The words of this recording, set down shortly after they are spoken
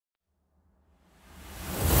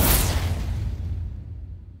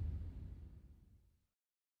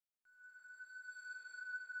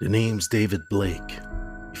The name's David Blake.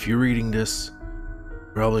 If you're reading this,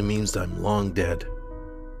 it probably means I'm long dead.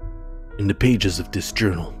 In the pages of this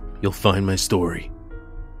journal, you'll find my story.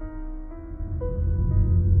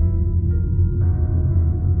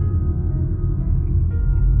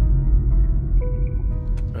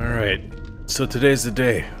 Alright, so today's the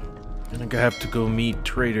day. I'm gonna have to go meet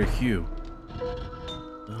Trader Hugh.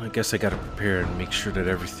 Well, I guess I gotta prepare and make sure that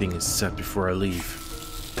everything is set before I leave.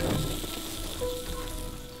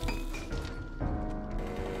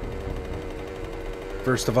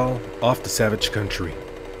 First of all, off to Savage Country.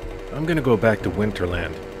 I'm gonna go back to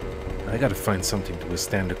Winterland. I gotta find something to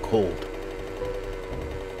withstand the cold.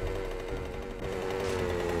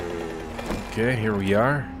 Okay, here we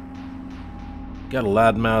are. Got a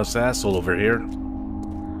loudmouth asshole over here.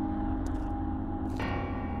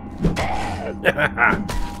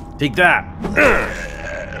 Take that!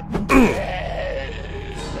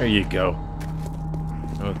 There you go.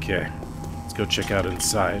 Okay, let's go check out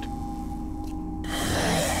inside.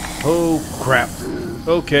 Oh, crap.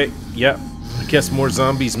 Okay, yep. I guess more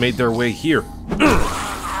zombies made their way here.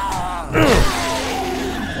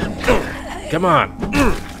 Come on.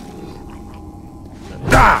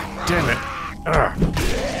 Ah, damn it.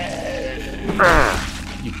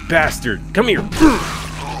 You bastard. Come here.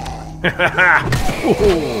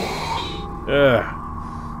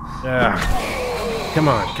 Come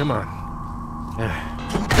on, come on.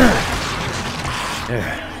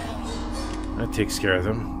 That takes care of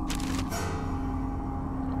them.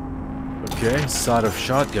 Okay, sod of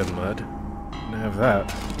shotgun mud. Can I have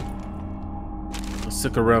that? I'll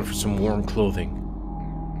stick around for some warm clothing.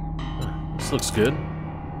 This looks good.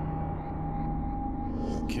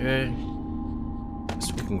 Okay.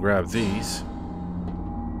 Guess we can grab these.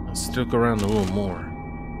 I'll stick around a little more.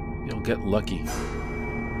 You'll get lucky.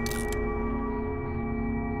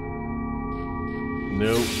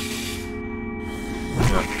 Nope.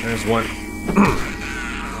 Oh, there's one.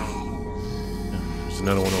 There's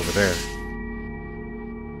another one over there.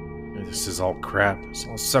 This is all crap. It's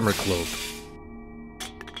all summer clothes.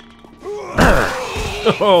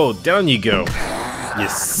 Oh, down you go. You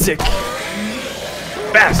sick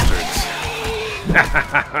bastards.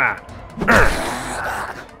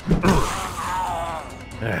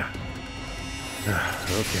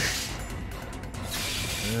 Okay.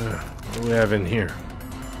 What do we have in here?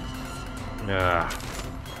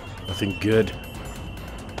 Nothing good.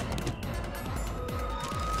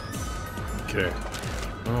 Okay.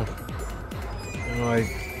 Well, you know, I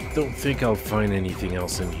don't think I'll find anything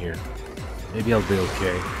else in here. Maybe I'll be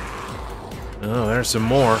okay. Oh, there's some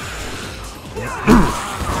more.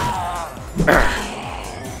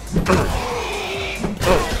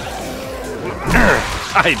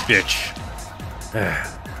 Hi, bitch.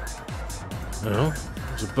 Oh,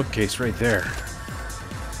 there's a bookcase right there.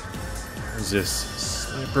 What is this?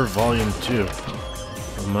 Sniper Volume 2.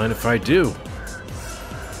 Don't mind if I do.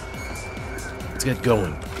 Let's get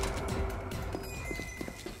going.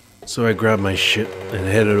 So I grabbed my shit and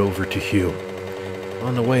headed over to Hugh.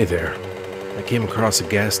 On the way there, I came across a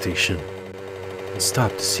gas station and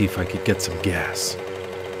stopped to see if I could get some gas.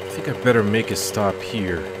 I think I better make a stop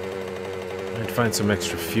here. I'd find some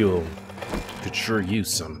extra fuel. Could sure use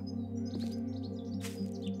some.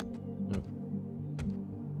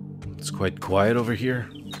 It's quite quiet over here.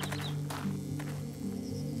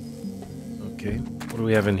 Okay, what do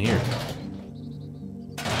we have in here?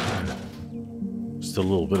 Just a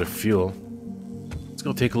little bit of fuel. Let's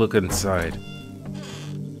go take a look inside.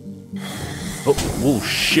 Oh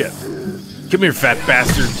shit. Come here, fat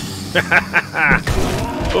bastard.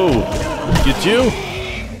 Oh, you too?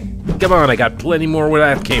 Come on, I got plenty more where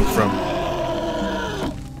that came from.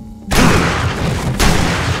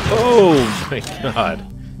 Oh my god.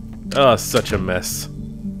 Oh, such a mess.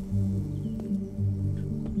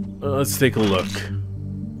 Let's take a look.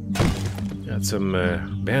 Got some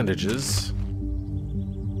bandages.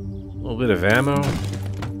 A little bit of ammo.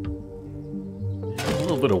 A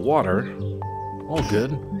little bit of water. All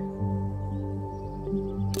good.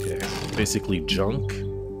 Okay, basically junk.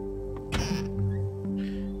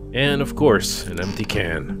 And of course, an empty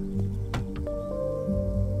can.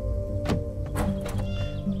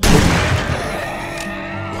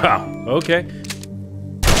 Wow, okay.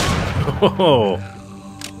 Oh,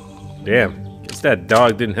 damn. Guess that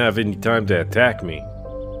dog didn't have any time to attack me.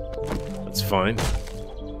 That's fine.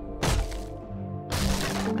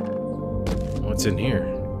 What's in here?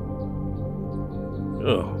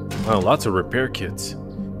 Oh, wow, lots of repair kits.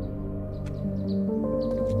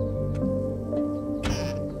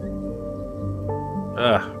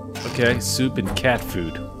 Okay, soup and cat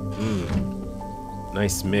food.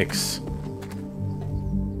 Nice mix.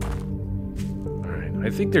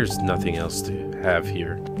 think there's nothing else to have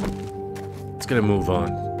here. Let's gonna move on.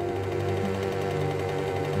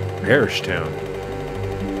 Parish Town.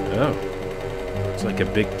 Oh. It's like a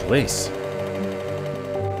big place.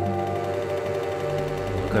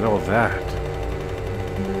 Look at all that.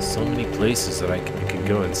 So many places that I can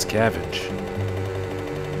go and scavenge.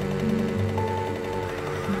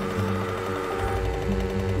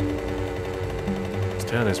 This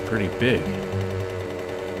town is pretty big.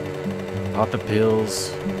 Papa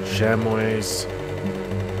Pills, Chamois,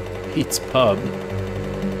 Pete's Pub,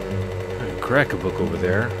 and crack a book over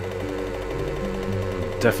there.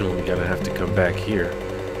 I'm definitely gonna have to come back here.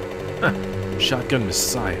 Huh, Shotgun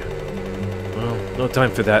Messiah. Well, no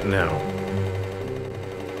time for that now.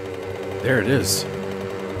 There it is.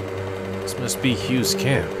 This must be Hugh's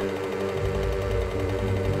camp.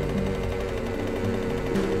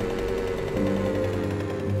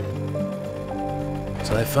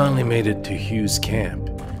 So I finally made it to Hugh's camp.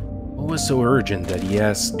 What was so urgent that he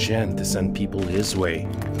asked Jen to send people his way?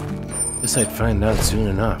 Guess I'd find out soon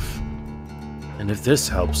enough. And if this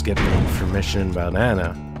helps get me information about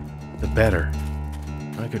Anna, the better.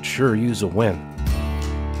 I could sure use a win.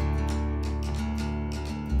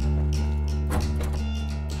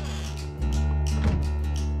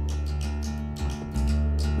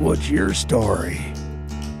 What's your story?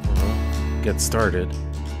 Get started.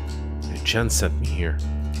 Chen sent me here.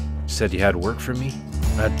 Said you had work for me?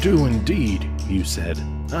 I do indeed, Hugh said.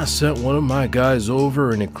 I sent one of my guys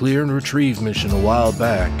over in a clear and retrieve mission a while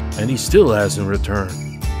back, and he still hasn't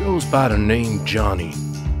returned. Goes by the name Johnny.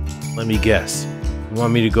 Let me guess. You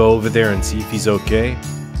want me to go over there and see if he's okay?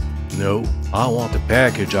 No, I want the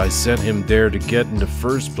package I sent him there to get in the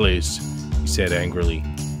first place, he said angrily.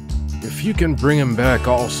 If you can bring him back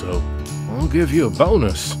also, I'll give you a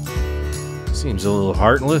bonus. Seems a little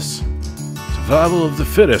heartless. Survival of the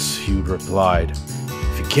fittest, Hugh replied.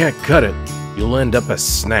 If you can't cut it, you'll end up a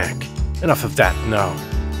snack. Enough of that now.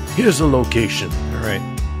 Here's the location. Alright.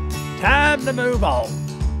 Time to move on.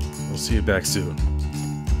 We'll see you back soon.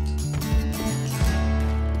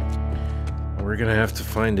 We're gonna have to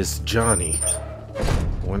find this Johnny.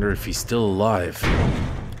 I wonder if he's still alive.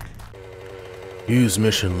 Hugh's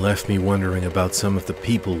mission left me wondering about some of the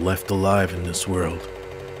people left alive in this world.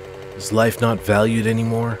 Is life not valued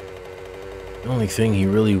anymore? The only thing he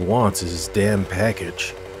really wants is his damn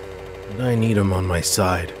package. And I need him on my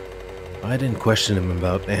side. I didn't question him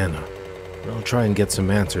about Anna, but I'll try and get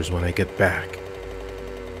some answers when I get back.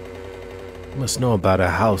 He must know about a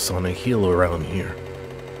house on a hill around here.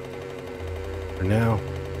 For now,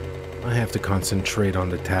 I have to concentrate on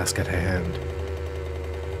the task at hand.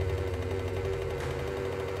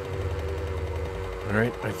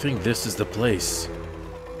 Alright, I think this is the place.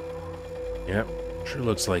 Yep, sure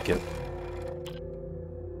looks like it.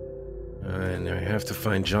 And I have to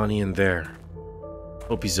find Johnny in there.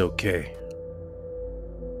 Hope he's okay.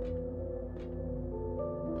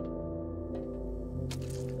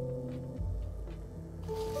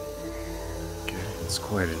 Okay, it's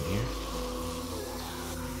quiet in here.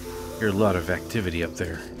 Hear a lot of activity up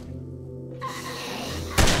there.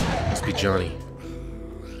 Must be Johnny.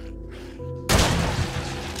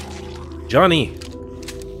 Johnny!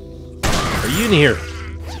 Are you in here?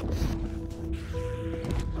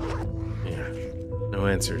 Yeah, no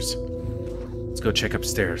answers. Let's go check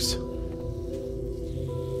upstairs.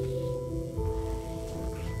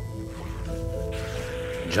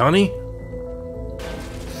 Johnny?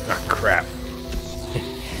 Ah, crap.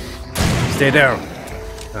 Stay down.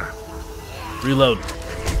 Ah. Reload.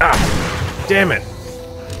 Ah! Damn it!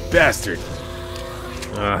 Bastard.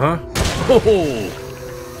 Uh-huh. Oh!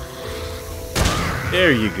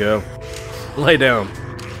 There you go. Lie down.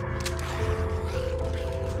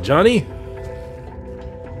 Johnny?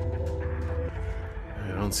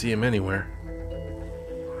 I don't see him anywhere.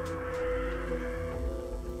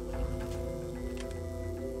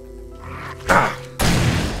 Ah!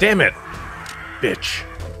 Damn it! Bitch.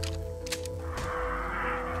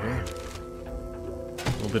 Okay.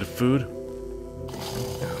 A little bit of food.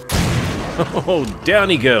 Oh, down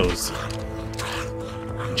he goes.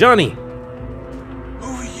 Johnny!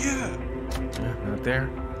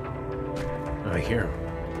 There? Oh, I hear him.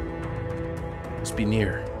 Must be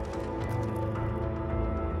near.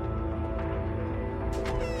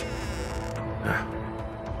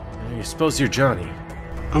 You suppose you're Johnny?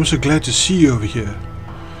 I'm so glad to see you over here.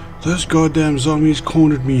 Those goddamn zombies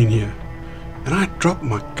cornered me in here, and I dropped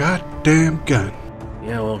my goddamn gun.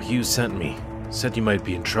 Yeah, well, Hugh sent me. Said you might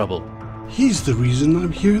be in trouble. He's the reason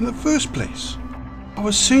I'm here in the first place. I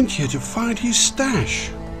was sent here to find his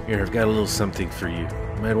stash. Here, I've got a little something for you.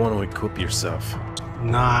 You might want to equip yourself.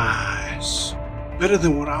 Nice. Better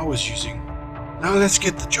than what I was using. Now let's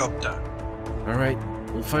get the job done. Alright,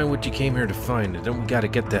 we'll find what you came here to find, and then we gotta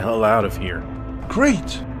get the hell out of here.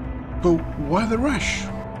 Great! But why the rush?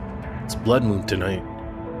 It's blood moon tonight.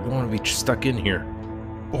 We don't want to be stuck in here.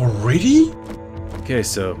 Already? Okay,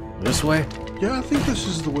 so, this way? Yeah, I think this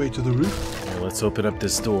is the way to the roof. Okay, let's open up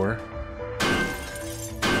this door.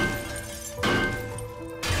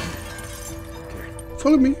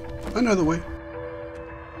 Follow me. I know the way.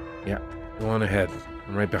 Yeah, go on ahead.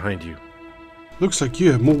 I'm right behind you. Looks like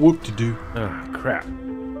you have more work to do. Ah, crap.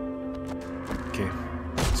 Okay,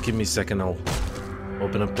 just give me a second. I'll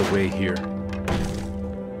open up the way here.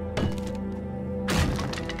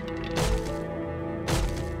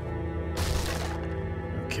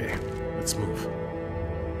 Okay, let's move.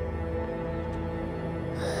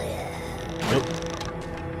 Nope.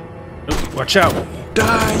 Nope, watch out!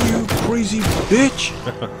 Die, you crazy bitch!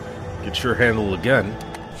 Get your handle again.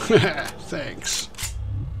 Thanks.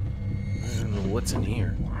 I don't know what's in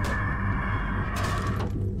here.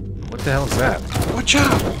 What the hell is that? Watch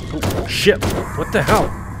out! Oh, shit! What the hell?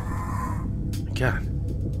 God.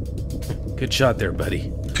 Good shot there,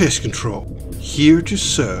 buddy. Pest control. Here to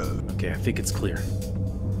serve. Okay, I think it's clear.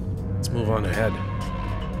 Let's move on ahead.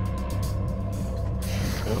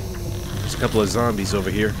 Oh, there's a couple of zombies over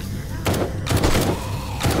here.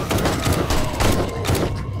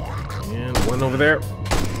 And one over there.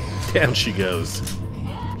 Down she goes.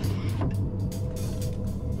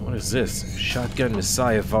 What is this? Shotgun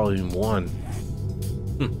Messiah Volume 1.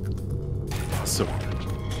 Awesome. I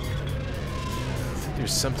think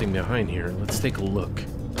there's something behind here. Let's take a look.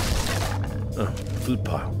 Oh, food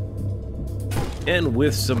pile. And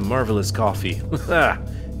with some marvelous coffee.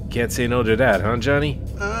 Can't say no to that, huh, Johnny?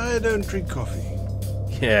 I don't drink coffee.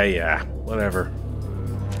 Yeah, whatever.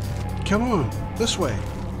 Come on, this way.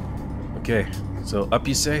 Okay, so up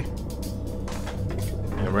you say?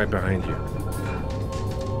 Yeah, I'm right behind you.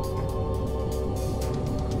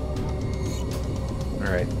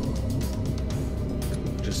 Alright.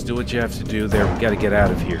 Just do what you have to do there. We gotta get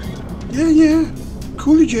out of here. Yeah.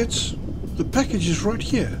 Coolie jets. The package is right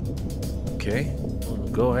here. Okay, well,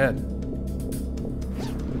 go ahead.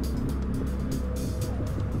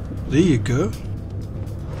 There you go.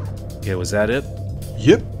 Okay, was that it?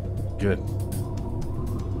 Yep. Good.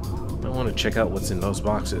 I want to check out what's in those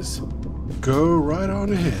boxes. Go right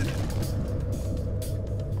on ahead.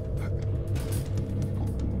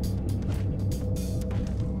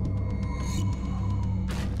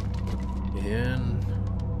 And...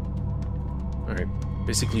 Alright,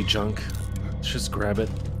 basically junk. Let's just grab it.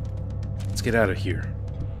 Let's get out of here.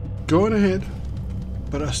 Go on ahead.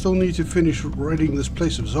 But I still need to finish ridding this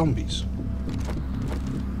place of zombies.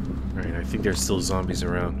 Alright, I think there's still zombies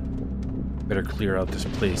around. Better clear out this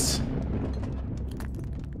place.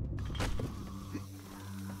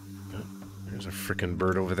 Oh, there's a frickin'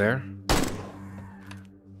 bird over there.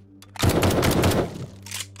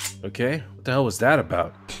 Okay, what the hell was that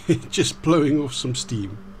about? Just blowing off some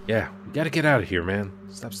steam. Yeah, we gotta get out of here, man.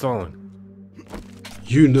 Stop stalling.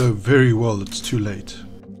 You know very well it's too late.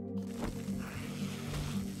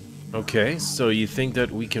 Okay, so you think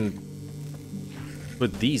that we can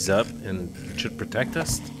put these up and it should protect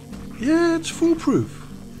us? Yeah, it's foolproof.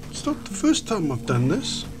 It's not the first time I've done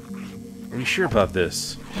this. Are you sure about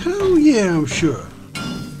this? Hell yeah, I'm sure.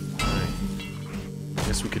 Alright.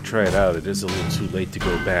 Guess we could try it out. It is a little too late to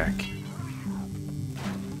go back.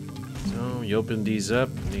 So, you open these up,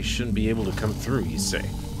 and they shouldn't be able to come through, you say?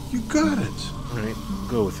 You got it. Alright,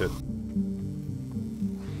 go with it.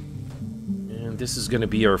 And this is gonna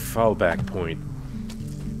be our fallback point.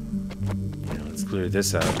 Yeah, let's clear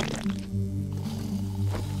this out.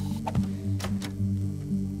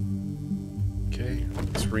 Okay,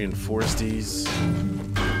 let's reinforce these.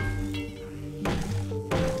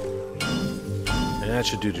 And that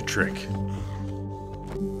should do the trick.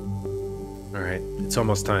 Alright, it's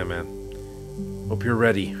almost time, man. Hope you're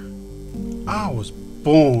ready. I was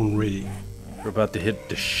born ready. We're about to hit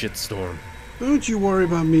the shitstorm. Don't you worry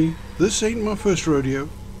about me. This ain't my first rodeo.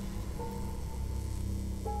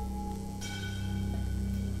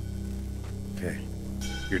 Okay,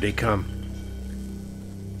 here they come.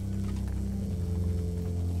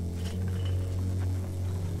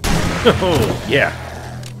 Oh, yeah.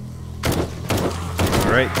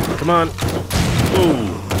 Alright, come on.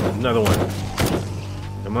 Oh, another one.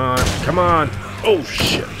 Come on, come on. Oh,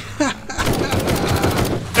 shit.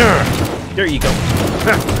 There you go.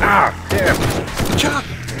 Ah, damn. Chop!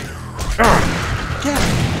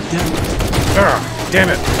 Yeah, Damn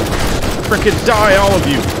it. Frickin' die, all of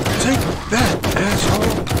you. take that, asshole.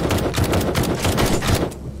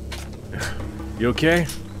 You okay?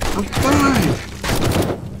 I'm fine.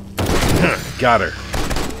 Got her.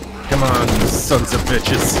 Come on, you sons of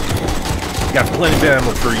bitches. Got plenty of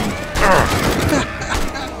ammo for you.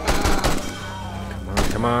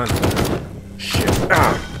 Come on. Shit.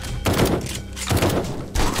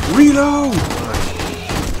 Reload!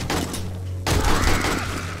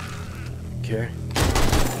 Okay.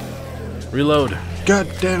 Reload.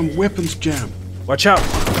 Goddamn weapons jam. Watch out.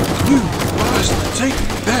 You must take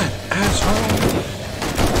that, asshole.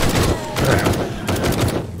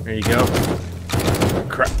 There you go.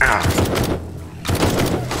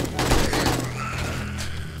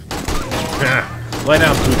 Lie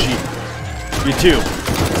down, Poochie. You too.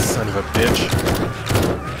 Son of a bitch.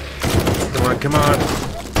 Come on.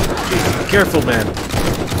 Jeez, be careful, man.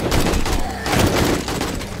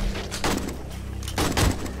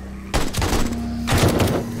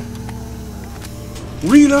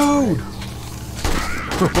 Reload!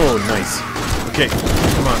 Oh, nice. Okay,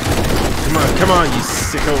 come on, you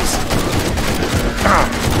sickos.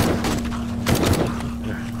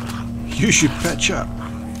 You should patch up.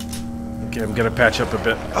 Okay, I'm gonna patch up a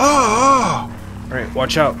bit. Oh! Alright,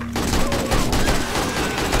 watch out.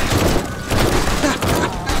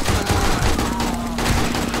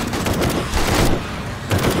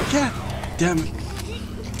 God damn it.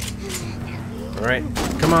 Alright,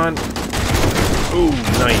 come on. Ooh,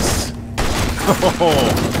 nice.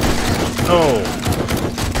 Oh.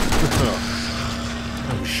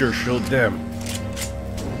 I'm sure showed them.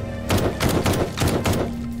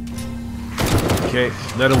 Okay,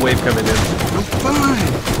 another wave coming in. I'm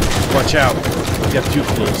fine. Watch out. Get too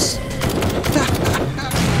close.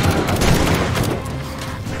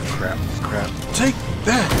 Crap. Take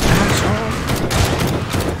that,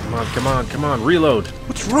 asshole. Come on. Reload.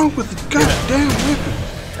 What's wrong with the goddamn weapon?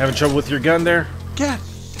 Having trouble with your gun there? God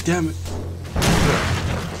damn it.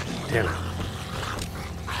 Damn it.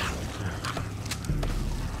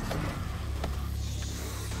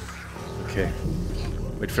 Okay.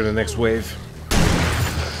 Wait for the next wave.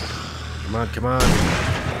 Come on.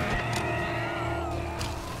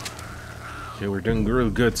 Okay, we're doing real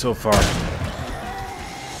good so far.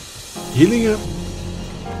 Healing up.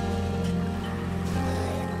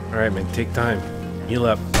 Alright, man, take time. Heal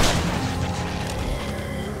up.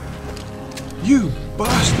 You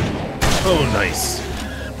bastard. Oh, nice.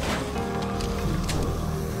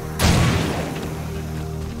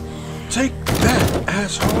 Take that,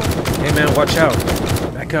 asshole. Hey, man, watch out.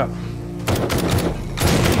 Back up.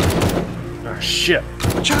 Ah, shit.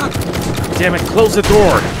 Watch out. Damn it, close the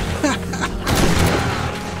door.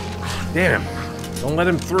 Damn. Don't let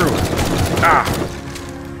him through.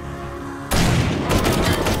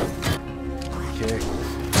 Okay.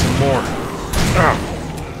 Some more.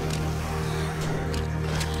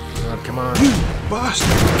 Come on. You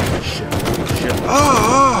bastard. Shit.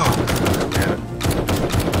 Oh. Damn it.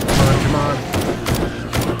 Come on.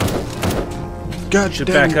 Should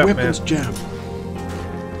back Goddamn up, weapons man. jam.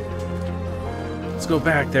 Let's go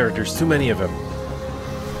back there. There's too many of them.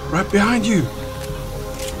 Right behind you.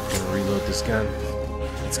 Gonna reload this gun.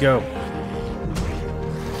 Let's go.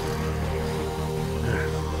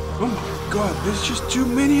 Oh my god, there's just too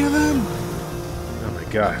many of them. Oh my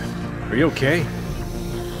god. Are you okay?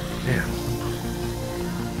 Damn.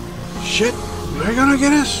 Shit, they're gonna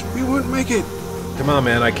get us. We won't make it. Come on,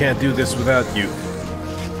 man. I can't do this without you.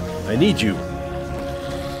 I need you.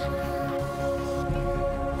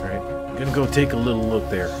 Alright. I'm gonna go take a little look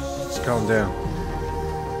there. Just calm down.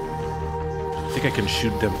 I think I can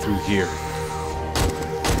shoot them through here.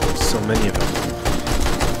 There's so many of them.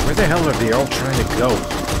 Where the hell are they all trying to go?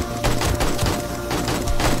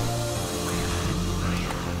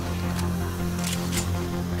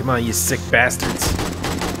 Come on, you sick bastards.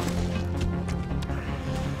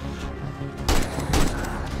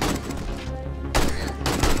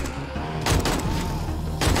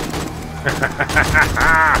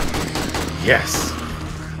 Yes.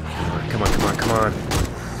 Come on.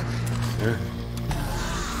 Huh?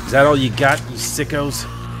 Is that all you got, you sickos?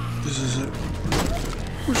 This is it.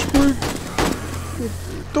 Whisper.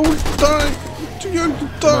 Don't die. You're too young to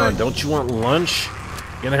Come die. on, don't you want lunch?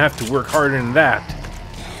 You're gonna have to work harder than that.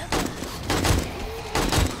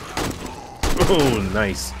 Oh,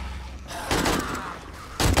 nice.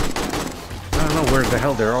 I don't know where the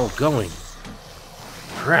hell they're all going.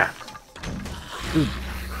 Crap. Dude,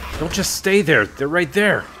 don't just stay there. They're right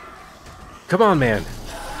there. Come on, man.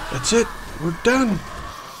 That's it. We're done.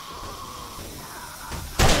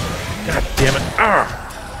 God damn it.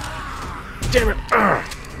 Damn it.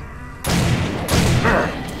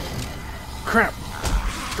 Crap.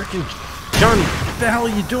 Freaking Johnny, what the hell are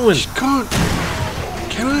you doing? Just can't.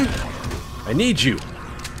 Can I? I need you.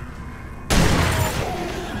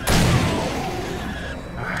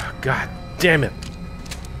 God damn it.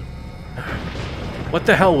 What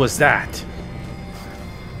the hell was that?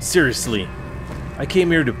 Seriously. I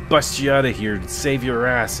came here to bust you out of here and save your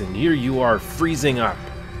ass, and here you are freezing up.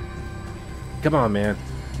 Come on, man.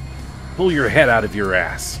 Pull your head out of your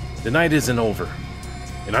ass. The night isn't over.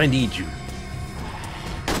 And I need you.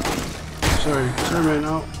 Sorry, man.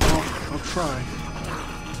 I'll try.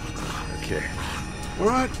 Okay. All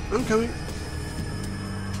right, I'm coming.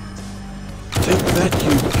 Take that,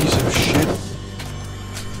 you piece of shit.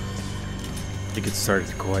 I think it started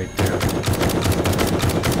to quiet down.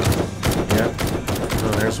 Yep.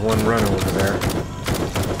 Oh, there's one runner over there.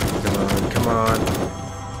 Come on.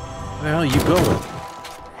 Where the hell are you going?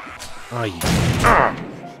 Oh, you... Ah!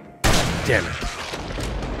 Damn it.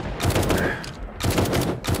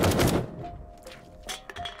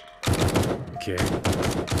 Okay.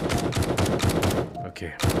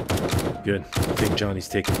 Good. I think Johnny's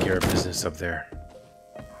taking care of business up there.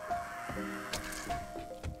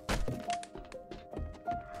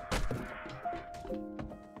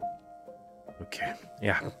 Okay.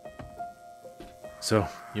 Yeah. So,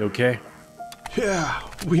 you okay? Yeah,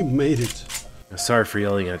 we made it. Sorry for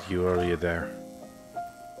yelling at you earlier there.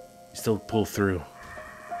 You still pull through.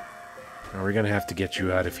 Now we're gonna have to get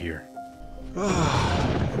you out of here.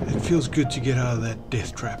 It feels good to get out of that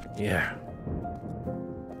death trap. Yeah.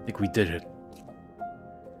 I think we did it.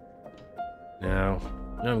 Now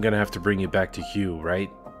I'm gonna have to bring you back to Hugh, right?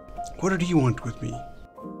 What did he want with me?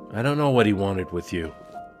 I don't know what he wanted with you.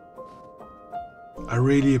 I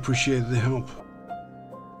really appreciate the help.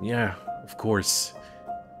 Yeah, of course.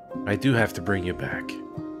 I do have to bring you back.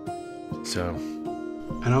 So...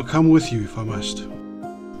 And I'll come with you if I must.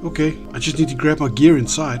 Okay, I just need to grab my gear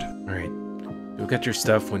inside. Alright. Go get your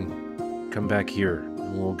stuff when... Come back here,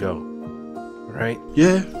 and we'll go. Alright?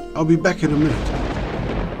 Yeah, I'll be back in a minute.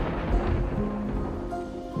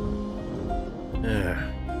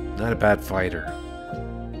 Not a bad fighter.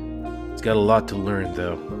 He's got a lot to learn,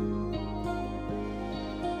 though.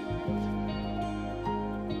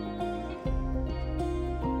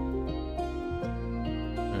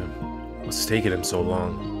 What's taking him so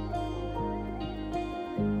long?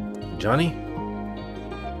 Johnny?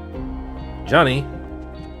 Johnny?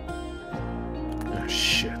 Oh,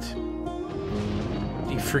 shit.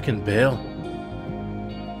 Did he freaking bail?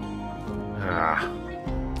 Ah.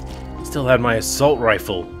 Still had my assault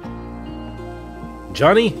rifle.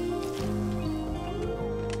 Johnny?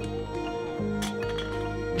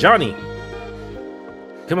 Johnny!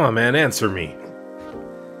 Come on, man, answer me.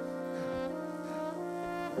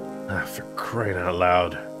 Ah, for crying out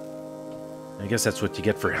loud. I guess that's what you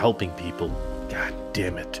get for helping people. God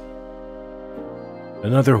damn it.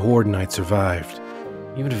 Another horde night survived.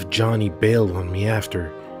 Even if Johnny bailed on me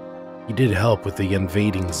after, he did help with the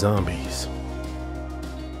invading zombies.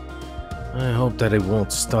 I hope that it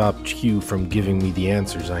won't stop Hugh from giving me the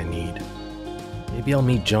answers I need. Maybe I'll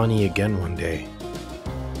meet Johnny again one day.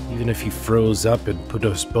 Even if he froze up and put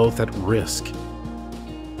us both at risk.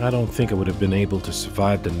 I don't think I would have been able to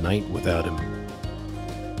survive the night without him.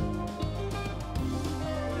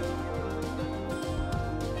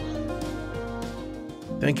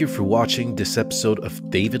 Thank you for watching this episode of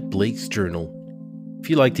David Blake's Journal. If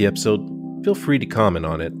you liked the episode, feel free to comment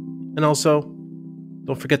on it. And also,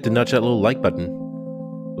 don't forget to nudge that little like button.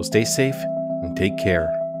 So stay safe and take care.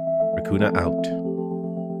 Rakoona out.